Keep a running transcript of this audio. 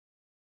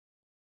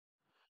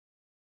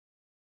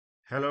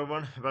Hello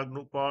everyone, welcome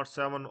to part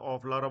 7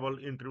 of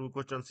Laravel Interview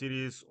Question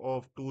Series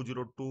of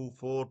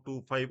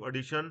 2024-25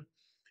 edition.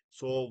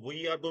 So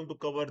we are going to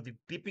cover the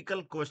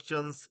typical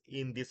questions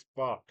in this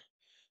part.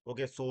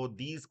 Okay, so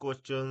these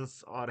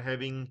questions are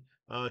having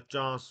a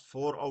chance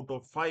 4 out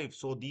of 5.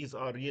 So these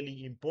are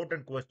really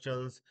important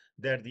questions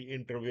that the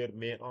interviewer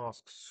may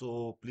ask.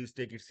 So please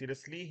take it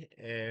seriously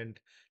and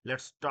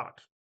let's start.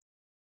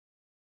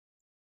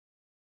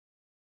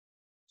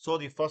 So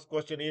the first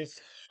question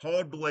is,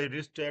 how do I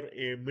register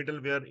a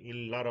middleware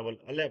in Laravel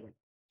 11?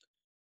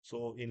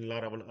 So in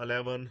Laravel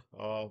 11,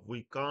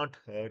 we can't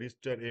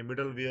register a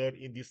middleware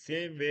in the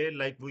same way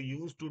like we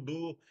used to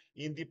do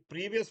in the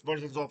previous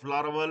versions of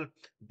Laravel.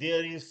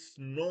 There is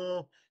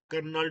no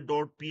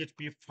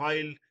kernel.php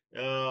file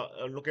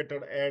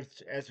located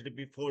as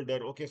HTTP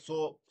folder. Okay,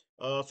 so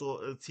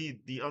see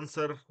the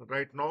answer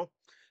right now.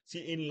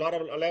 See, in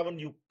Laravel 11,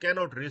 you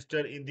cannot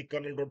register in the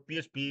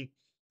kernel.php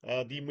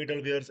the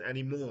middlewares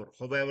anymore.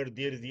 However,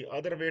 there is the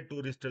other way to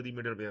register the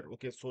middleware.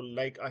 Okay, so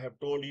like I have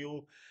told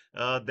you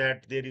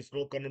that there is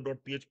no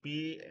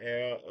kernel.php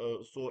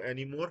so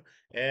anymore,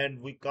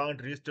 and we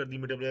can't register the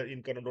middleware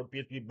in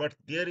kernel.php, but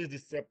there is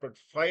this separate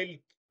file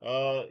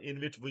in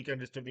which we can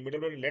register the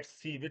middleware. Let's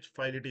see which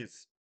file it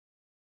is.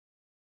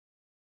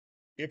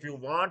 If you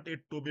want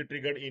it to be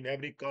triggered in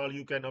every call,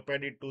 you can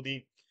append it to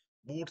the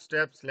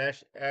bootstrap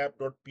slash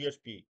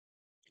app.php.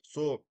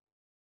 So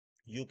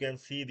you can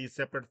see the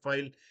separate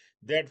file.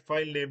 That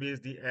file name is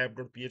the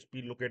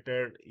app.php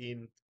located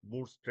in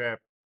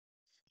bootstrap.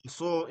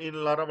 So in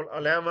Laravel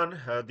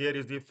 11, there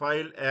is the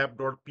file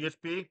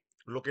app.php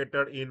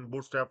located in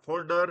Bootstrap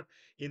folder.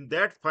 In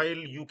that file,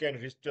 you can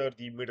register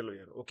the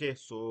middleware. Okay,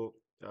 so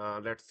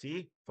let's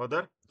see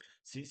further.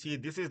 See,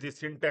 this is the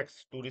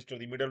syntax to register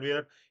the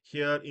middleware.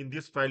 Here in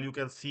this file, you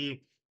can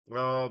see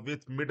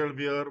with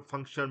middleware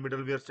function,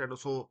 middleware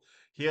status. So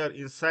here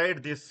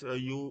inside this,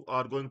 you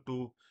are going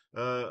to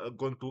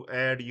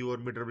add your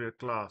middleware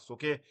class.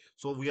 Okay,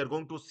 so we are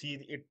going to see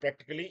it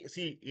practically.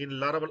 See, in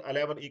Laravel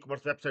 11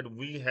 e-commerce website,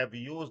 we have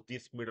used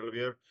this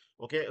middleware.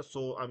 Okay,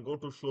 so I'm going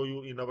to show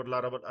you in our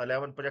Laravel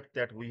 11 project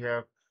that we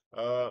have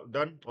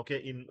done. Okay,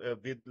 in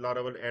with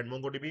Laravel and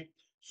MongoDB.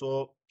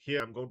 So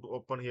here I'm going to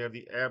open here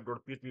the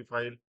app.php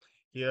file.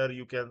 Here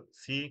you can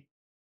see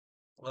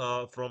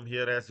from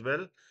here as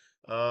well.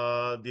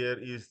 There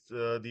is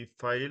the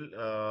file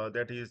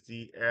that is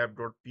the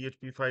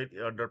app.php file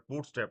under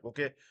bootstrap.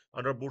 Okay,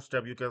 under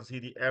bootstrap you can see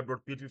the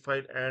app.php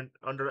file, and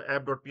under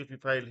app.php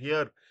file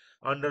here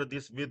under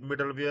this with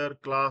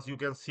middleware class you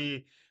can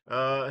see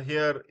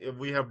here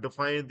we have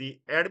defined the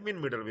admin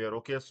middleware.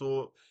 Okay,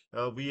 so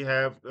we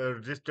have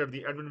registered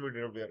the admin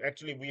middleware.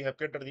 Actually, we have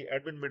created the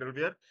admin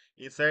middleware.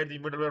 Inside the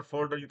middleware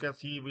folder you can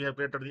see we have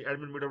created the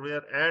admin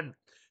middleware, and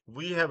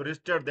we have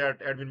registered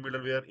that admin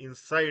middleware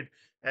inside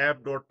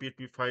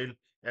app.php file,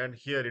 and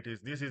here it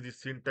is. This is the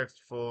syntax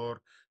for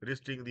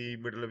registering the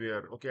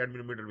middleware. Okay,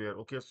 admin middleware.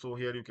 Okay, so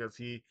here you can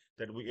see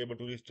that we able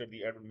to register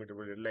the admin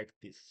middleware like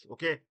this.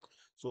 Okay,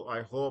 so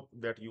I hope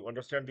that you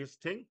understand this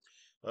thing.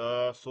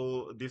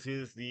 So this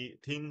is the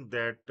thing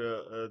that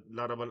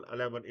Laravel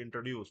 11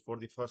 introduced for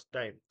the first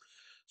time.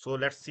 So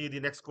let's see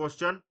the next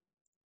question.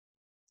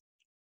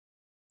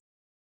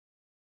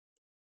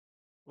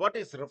 What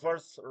is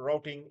reverse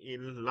routing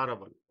in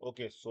Laravel?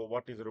 Okay, so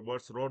what is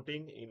reverse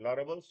routing in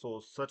Laravel? So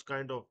such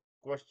kind of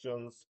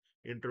questions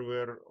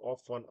interviewer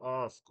often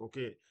ask.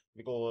 Okay,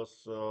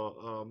 because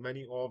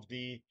many of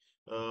the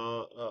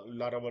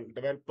Laravel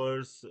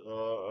developers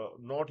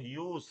not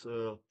use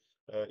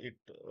it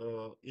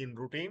in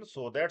routine,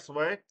 so that's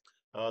why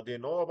they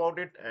know about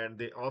it and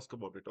they ask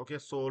about it. Okay,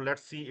 so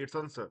let's see its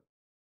answer.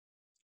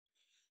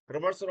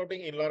 Reverse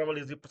routing in Laravel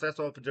is the process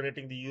of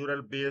generating the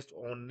URL based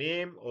on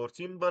name or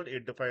symbol.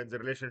 It defines the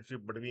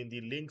relationship between the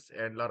links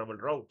and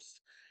Laravel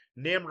routes.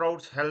 Name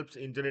routes helps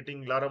in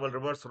generating Laravel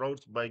reverse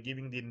routes by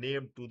giving the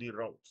name to the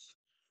routes.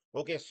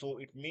 Okay, so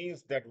it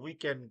means that we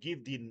can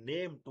give the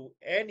name to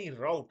any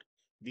route,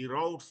 the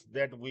routes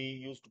that we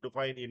used to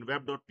define in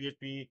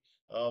web.php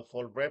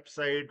for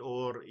website,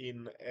 or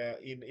in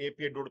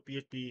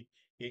api.php,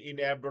 in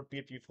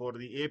app.php for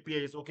the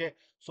APIs. Okay,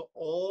 so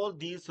all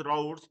these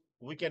routes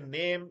we can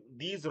name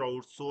these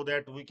routes so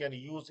that we can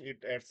use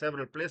it at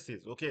several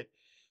places. Okay,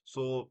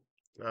 so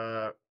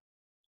uh,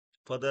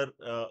 further,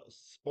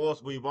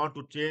 suppose we want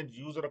to change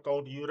user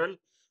account URL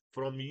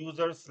from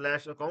user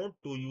slash account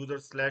to user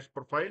slash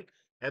profile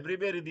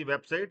everywhere in the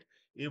website.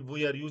 If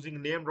we are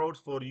using name routes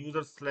for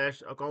user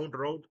slash account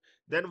route,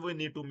 then we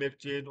need to make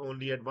change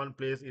only at one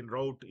place in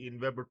route in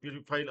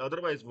web.php file.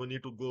 Otherwise, we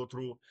need to go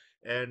through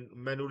and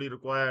manually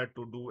required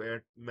to do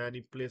at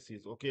many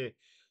places. Okay,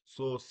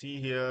 so see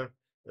here,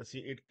 see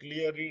it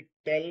clearly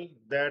tell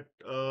that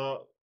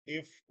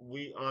if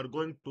we are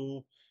going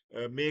to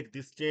make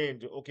this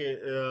change. Okay,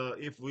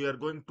 if we are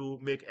going to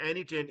make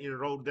any change in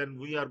route, then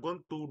we are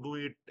going to do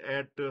it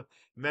at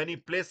many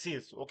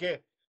places. Okay,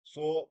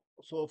 So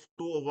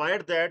to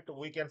avoid that,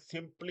 we can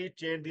simply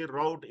change the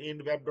route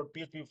in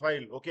web.php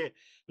file. Okay,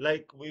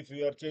 like if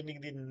we are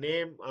changing the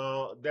name,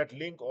 that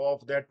link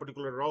of that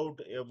particular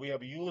route, we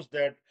have used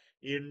that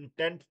in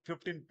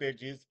 10-15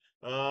 pages.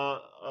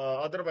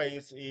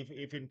 Otherwise,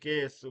 if in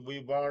case we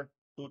want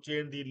to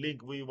change the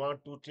link, we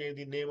want to change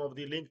the name of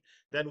the link,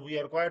 then we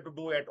are required to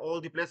do at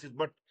all the places.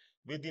 But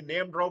with the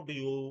named route,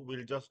 you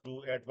will just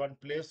do at one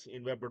place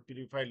in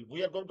web.php file.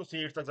 We are going to see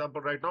its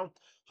example right now,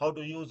 how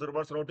to use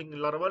reverse routing in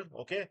Laravel.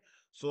 Okay,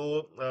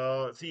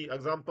 so see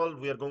example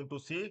we are going to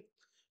see.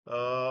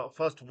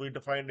 First, we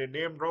define a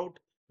named route.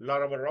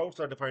 Laravel routes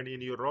are defined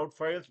in your route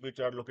files, which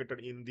are located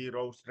in the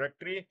routes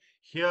directory.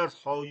 Here's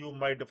how you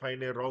might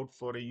define a route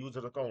for a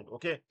user account.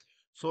 Okay,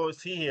 so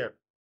see here,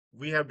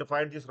 we have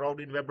defined this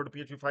route in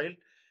web.php file.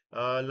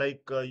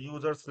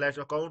 User slash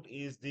account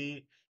is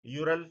the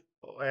URL,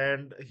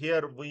 and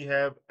here we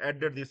have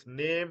added this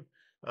name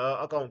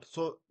account.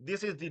 So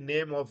this is the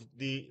name of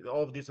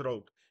this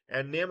route,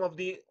 and name of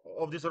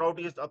this route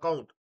is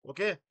account.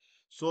 Okay,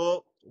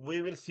 so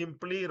we will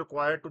simply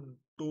require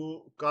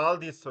to call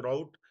this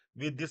route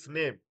with this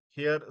name.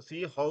 Here,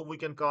 see how we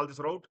can call this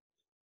route.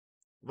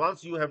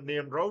 Once you have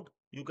named route,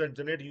 you can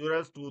generate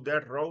URLs to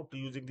that route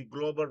using the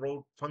global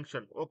route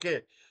function.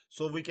 Okay,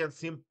 so we can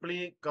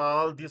simply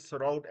call this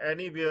route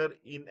anywhere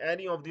in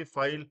any of the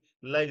file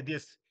like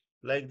this.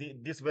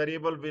 This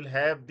variable will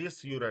have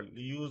this URL,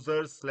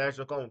 user slash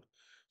account.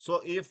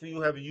 So if you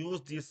have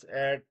used this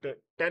at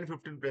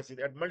 10-15 places,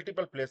 at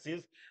multiple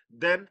places,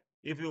 then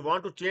if you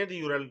want to change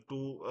the URL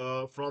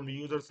to from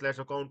user slash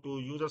account to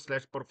user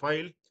slash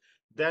profile,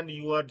 then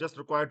you are just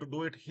required to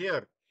do it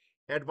here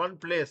at one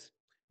place,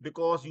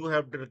 because you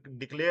have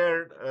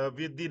declared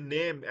with the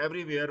name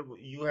everywhere.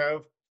 You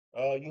have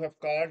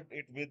called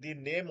it with the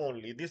name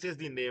only. This is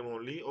the name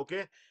only.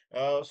 Okay,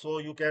 so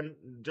you can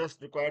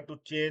just require to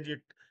change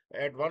it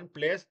at one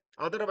place.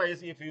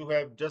 Otherwise, if you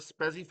have just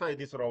specify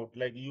this route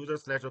like user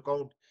slash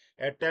account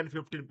at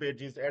 10-15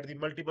 pages at the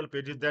multiple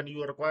pages, then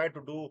you are required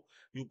to do,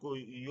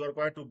 you are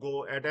required to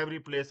go at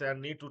every place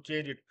and need to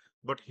change it.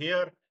 But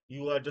here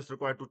you are just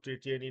required to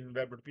change in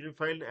web.pdf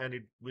file, and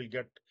it will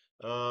get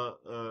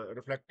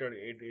reflected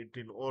it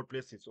in all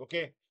places.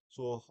 Okay,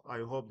 so I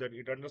hope that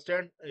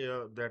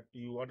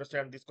you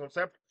understand this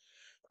concept.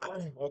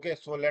 Okay,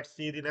 so let's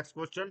see the next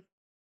question.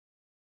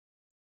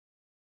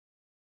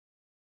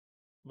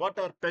 What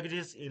are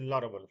packages in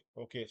Laravel?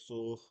 Okay,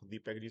 so the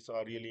packages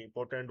are really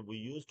important. We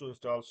used to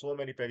install so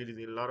many packages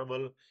in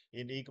Laravel.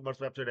 In e-commerce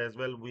website as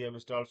well, we have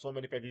installed so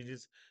many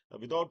packages.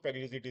 Without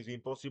packages, it is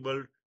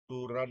impossible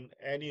to run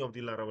any of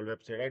the Laravel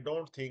website. I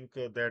don't think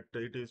that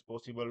it is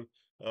possible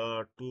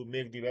to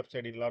make the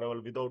website in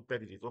Laravel without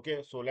packages.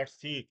 Okay, so let's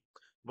see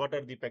what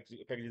are the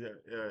packages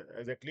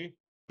exactly.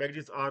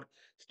 Packages are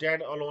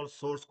standalone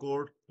source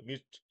code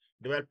which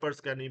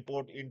developers can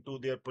import into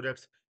their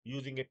projects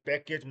using a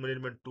package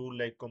management tool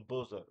like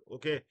Composer.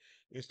 Okay,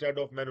 instead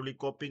of manually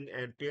copying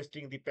and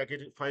pasting the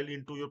package file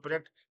into your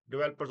project,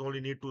 developers only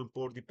need to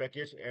import the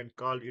package and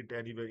call it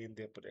anywhere in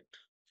their project.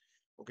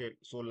 Okay,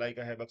 so like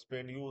I have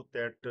explained you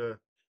that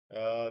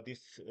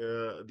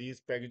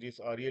these packages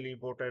are really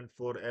important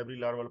for every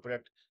Laravel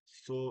project.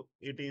 So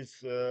it is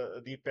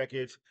the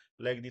package,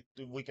 like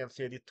we can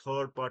say the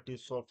third party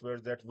software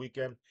that we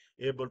can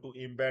able to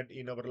embed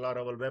in our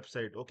Laravel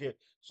website. Okay,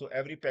 so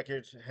every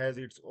package has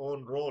its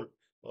own role.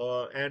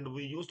 And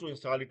we used to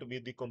install it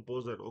with the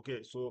Composer.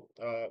 Okay, so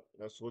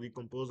the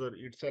Composer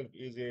itself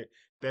is a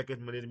package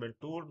management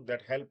tool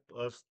that help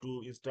us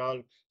to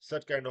install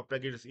such kind of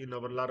packages in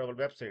our Laravel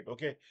website.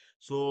 Okay,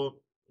 so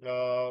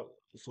uh,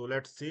 so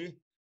let's see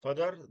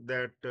further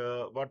that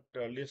what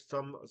list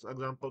some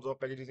examples of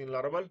packages in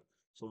Laravel.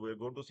 So we're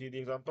going to see the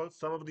examples.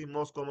 Some of the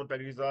most common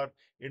packages are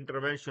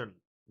intervention,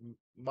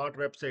 mart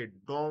website,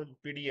 DOM,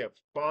 PDF,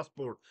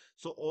 passport.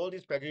 So all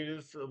these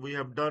packages we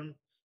have done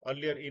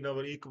earlier in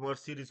our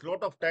e-commerce series.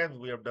 Lot of times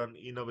we have done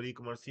in our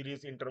e-commerce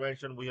series.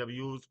 Intervention we have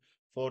used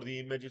for the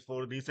images,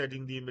 for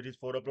resizing the images,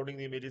 for uploading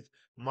the images.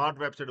 Mart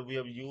website we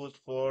have used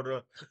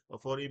for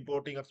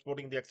importing,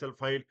 exporting the Excel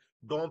file.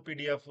 DOM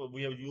PDF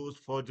we have used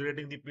for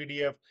generating the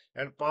PDF,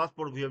 and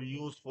passport we have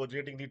used for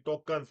generating the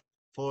tokens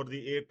for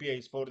the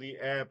APIs for the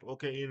app.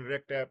 Okay, in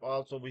React app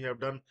also we have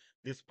done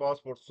this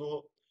passport.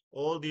 So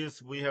all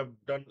these we have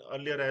done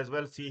earlier as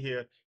well. See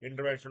here,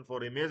 intervention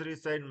for image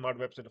resize, Mart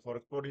website for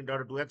exporting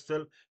data to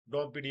Excel,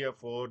 DOM PDF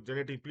for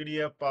generating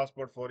PDF,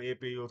 passport for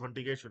API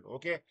authentication.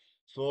 Okay,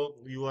 so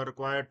you are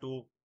required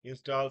to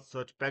install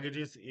such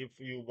packages if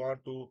you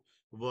want to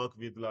work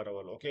with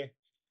Laravel. Okay,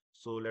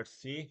 so let's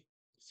see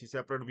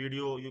separate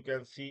video. You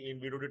can see in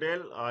video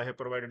detail. I have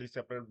provided a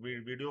separate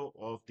video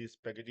of these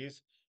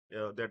packages,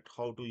 that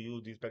how to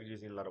use these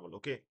packages in Laravel.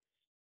 Okay,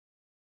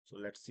 so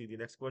let's see the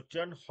next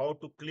question. How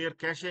to clear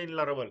cache in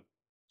Laravel?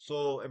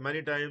 So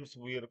many times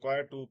we are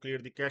required to clear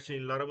the cache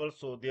in Laravel.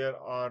 So there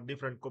are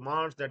different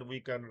commands that we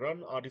can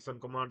run, artisan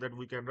command that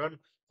we can run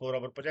for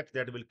our project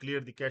that will clear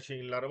the cache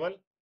in Laravel.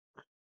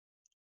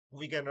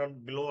 We can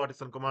run below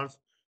artisan commands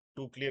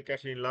to clear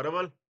cache in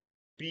Laravel.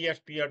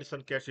 PHP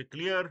artisan cache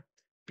clear,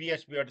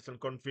 PHP artisan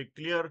config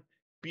clear,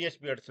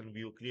 PHP artisan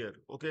view clear.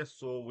 Okay,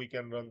 so we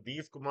can run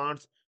these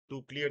commands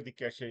to clear the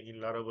cache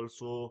in Laravel.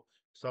 So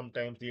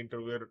sometimes the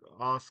interviewer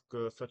ask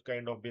such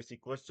kind of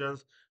basic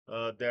questions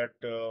that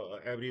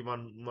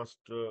everyone must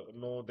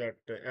know, that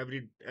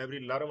every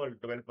Laravel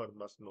developer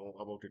must know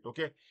about it.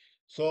 Okay,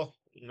 so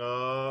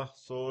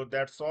so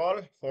that's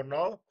all for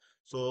now.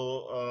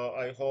 So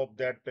I hope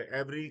that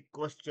every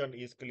question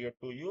is clear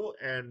to you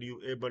and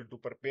you able to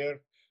prepare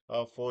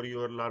for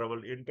your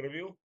Laravel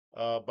interview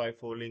by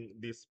following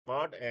this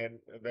part. And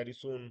very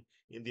soon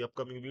in the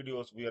upcoming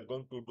videos, we are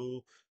going to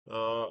do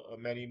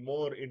many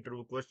more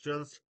interview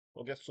questions.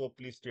 Okay, so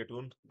please stay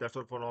tuned. That's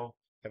all for now.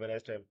 Have a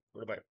nice time.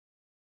 Goodbye.